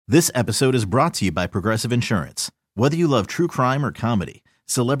This episode is brought to you by Progressive Insurance. Whether you love true crime or comedy,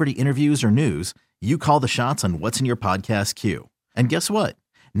 celebrity interviews or news, you call the shots on what's in your podcast queue. And guess what?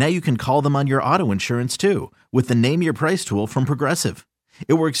 Now you can call them on your auto insurance too with the Name Your Price tool from Progressive.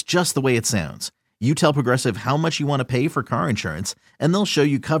 It works just the way it sounds. You tell Progressive how much you want to pay for car insurance, and they'll show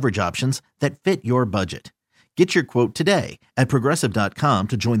you coverage options that fit your budget. Get your quote today at Progressive.com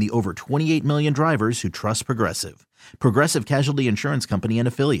to join the over 28 million drivers who trust Progressive. Progressive Casualty Insurance Company and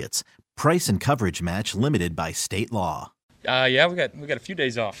Affiliates. Price and coverage match limited by state law. Yeah, we got a few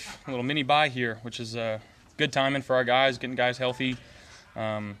days off. A little mini bye here, which is good timing for our guys, getting guys healthy.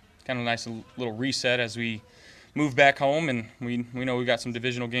 Kind of a nice little reset as we move back home, and we know we got some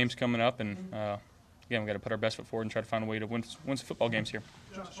divisional games coming up, and again, we got to put our best foot forward and try to find a way to win some football games here.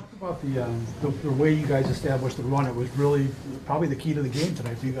 Talk about the way you guys established the run. It was really probably the key to the game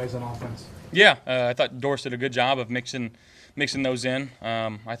tonight for you guys on offense. Yeah, I thought Doris did a good job of mixing those in.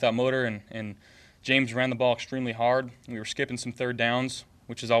 I thought Motor and James ran the ball extremely hard. We were skipping some third downs,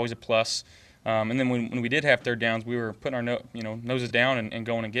 which is always a plus. And then when we did have third downs, we were putting our noses down and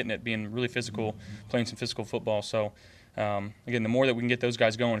going and getting it, being really physical, playing some physical football. So, again, the more that we can get those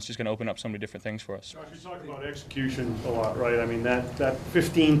guys going, it's just going to open up so many different things for us. Josh, you talk about execution a lot, right? I mean, that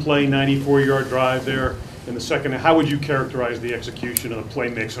 15-play, 94-yard drive there in the second, how would you characterize the execution and the play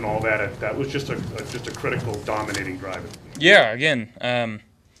mix and all that? That was just a critical, dominating drive. Yeah, again,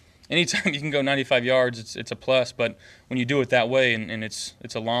 anytime you can go 95 yards, it's a plus. But when you do it that way and it's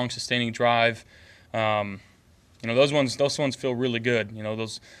a long, sustaining drive, those ones feel really good. You know,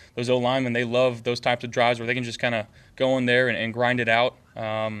 those O-linemen, they love those types of drives where they can just kind of go in there and grind it out.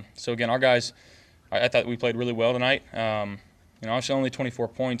 So again, our guys, I thought we played really well tonight. Obviously only 24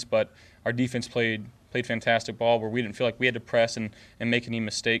 points, but our defense played fantastic ball where we didn't feel like we had to press and make any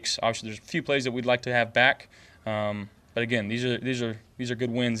mistakes. Obviously, there's a few plays that we'd like to have back. But again, these are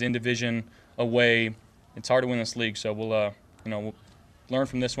good wins in division, away. It's hard to win this league, so we'll learn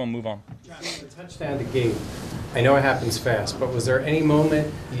from this one, move on. The touchdown to Gabe, I know it happens fast, but was there any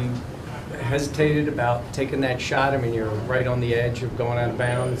moment you hesitated about taking that shot? I mean, you're right on the edge of going out of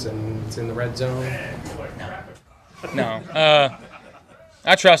bounds, and it's in the red zone. No,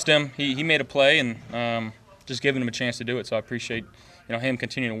 I trust him. He made a play, and just giving him a chance to do it. So I appreciate him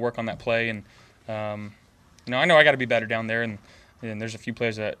continuing to work on that play, and I know I got to be better down there, and there's a few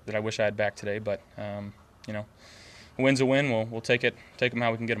plays that I wish I had back today, but a win's a win. We'll take them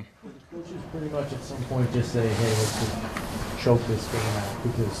how we can get them. Coaches pretty much at some point just say, hey, let's just choke this game out,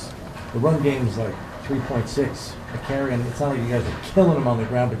 because the run game is like 3.6 a carry, and it's not like you guys are killing them on the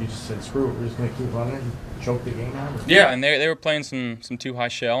ground, but you just said, screw it, we're just going to keep running and choke the game out. Yeah, and they were playing some too high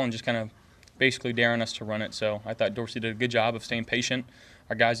shell and just kind of basically daring us to run it. So I thought Dorsey did a good job of staying patient.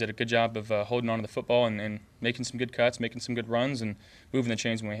 Our guys did a good job of holding on to the football and making some good cuts, making some good runs, and moving the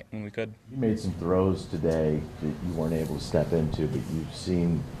chains when we could. You made some throws today that you weren't able to step into, but you've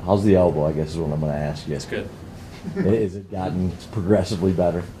seen – how's the elbow, I guess is what I'm going to ask you. It's good. Has it gotten progressively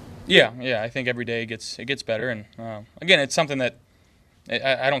better? Yeah, I think every day it gets better. And, again, it's something that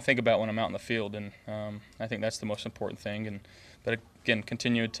I don't think about when I'm out in the field, and I think that's the most important thing. But, again,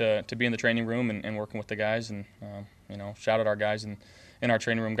 continue to be in the training room and working with the guys, and, shout out our guys in our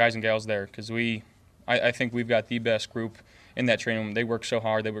training room, guys and gals there, because I think we've got the best group in that training room. They work so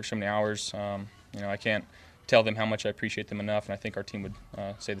hard. They work so many hours. I can't tell them how much I appreciate them enough, and I think our team would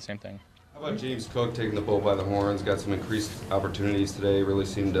say the same thing. How about James Cook taking the bull by the horns? Got some increased opportunities today. Really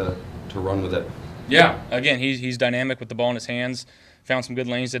seemed to run with it. Yeah, again, he's dynamic with the ball in his hands. Found some good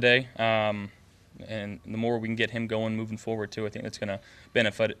lanes today. And the more we can get him going, moving forward too, I think that's going to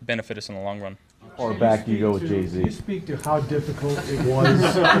benefit us in the long run. Or back you go with Jay-Z. Can you speak to how difficult it was?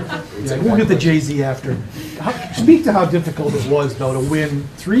 We'll get the Jay-Z after. Speak to how difficult it was, though, to win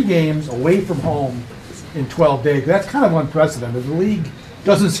 3 games away from home in 12 days. That's kind of unprecedented. The league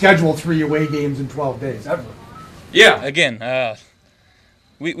doesn't schedule 3 away games in 12 days, ever. Yeah, again,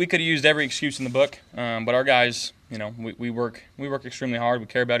 we could have used every excuse in the book, but our guys, we work extremely hard. We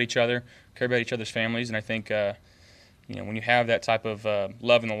care about each other, care about each other's families, and I think when you have that type of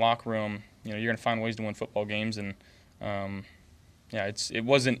love in the locker room, you're going to find ways to win football games. And it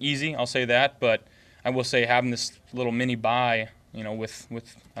wasn't easy, I'll say that, but I will say having this little mini bye, with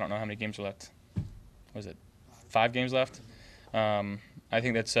I don't know how many games are left. Was it 5 games left? I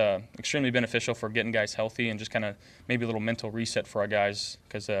think that's extremely beneficial for getting guys healthy and just kind of maybe a little mental reset for our guys,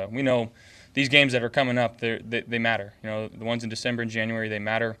 because we know these games that are coming up, they matter. The ones in December and January, they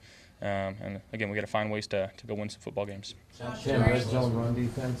matter. And again, we got to find ways to go win some football games. Tim, red zone run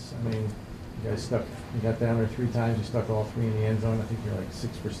defense. I mean, you guys got down there 3 times. You stuck all 3 in the end zone. I think you're like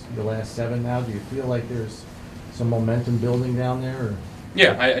 6% your last 7 now. Do you feel like there's some momentum building down there? Or?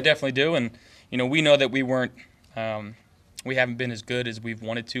 Yeah, I definitely do. And, we know that we haven't been as good as we've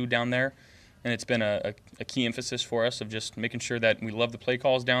wanted to down there. And it's been a key emphasis for us of just making sure that we love the play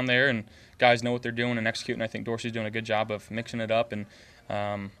calls down there and guys know what they're doing and executing. I think Dorsey's doing a good job of mixing it up and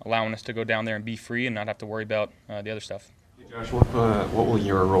allowing us to go down there and be free and not have to worry about the other stuff. Hey Josh, what will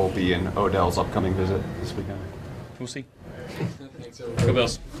your role be in Odell's upcoming visit this weekend? We'll see. Go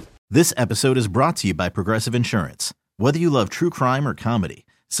Bills. This episode is brought to you by Progressive Insurance. Whether you love true crime or comedy,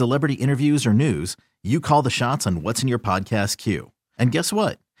 celebrity interviews or news, you call the shots on what's in your podcast queue. And guess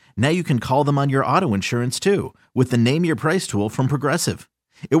what? Now you can call them on your auto insurance too with the Name Your Price tool from Progressive.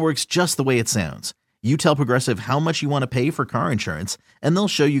 It works just the way it sounds. You tell Progressive how much you want to pay for car insurance, and they'll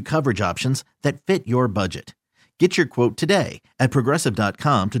show you coverage options that fit your budget. Get your quote today at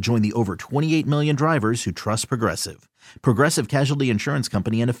Progressive.com to join the over 28 million drivers who trust Progressive. Progressive Casualty Insurance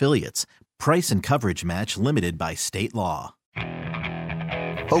Company and Affiliates. Price and coverage match limited by state law.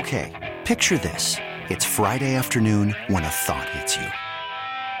 Okay, picture this. It's Friday afternoon when a thought hits you.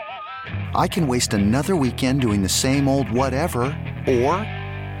 I can waste another weekend doing the same old whatever, or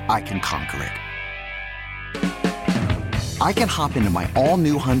I can conquer it. I can hop into my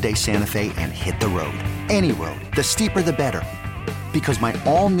all-new Hyundai Santa Fe and hit the road. Any road. The steeper, the better. Because my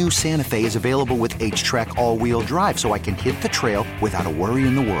all-new Santa Fe is available with H-Track all-wheel drive, so I can hit the trail without a worry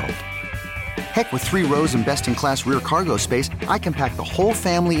in the world. Heck, with 3 rows and best-in-class rear cargo space, I can pack the whole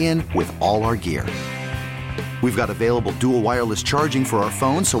family in with all our gear. We've got available dual wireless charging for our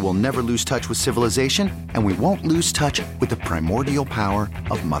phones, so we'll never lose touch with civilization, and we won't lose touch with the primordial power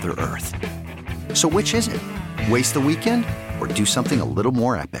of Mother Earth. So which is it? Waste the weekend or do something a little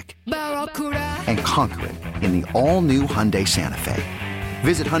more epic? And conquer it in the all-new Hyundai Santa Fe.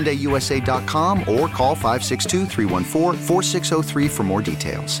 Visit HyundaiUSA.com or call 562-314-4603 for more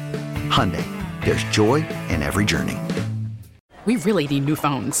details. Hyundai, there's joy in every journey. We really need new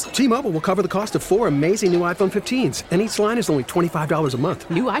phones. T-Mobile will cover the cost of 4 amazing new iPhone 15s, and each line is only $25 a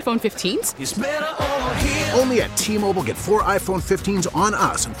month. New iPhone 15s? It's better over here. Only at T-Mobile, get 4 iPhone 15s on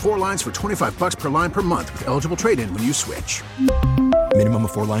us and 4 lines for $25 per line per month with eligible trade-in when you switch. Minimum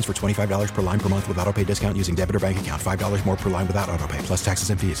of 4 lines for $25 per line per month with autopay discount using debit or bank account. $5 more per line without autopay, plus taxes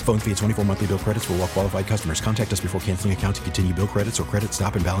and fees. Phone fee at 24 monthly bill credits for well-qualified customers. Contact us before canceling account to continue bill credits or credit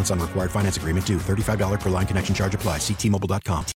stop and balance on required finance agreement due. $35 per line connection charge applies. See T-Mobile.com.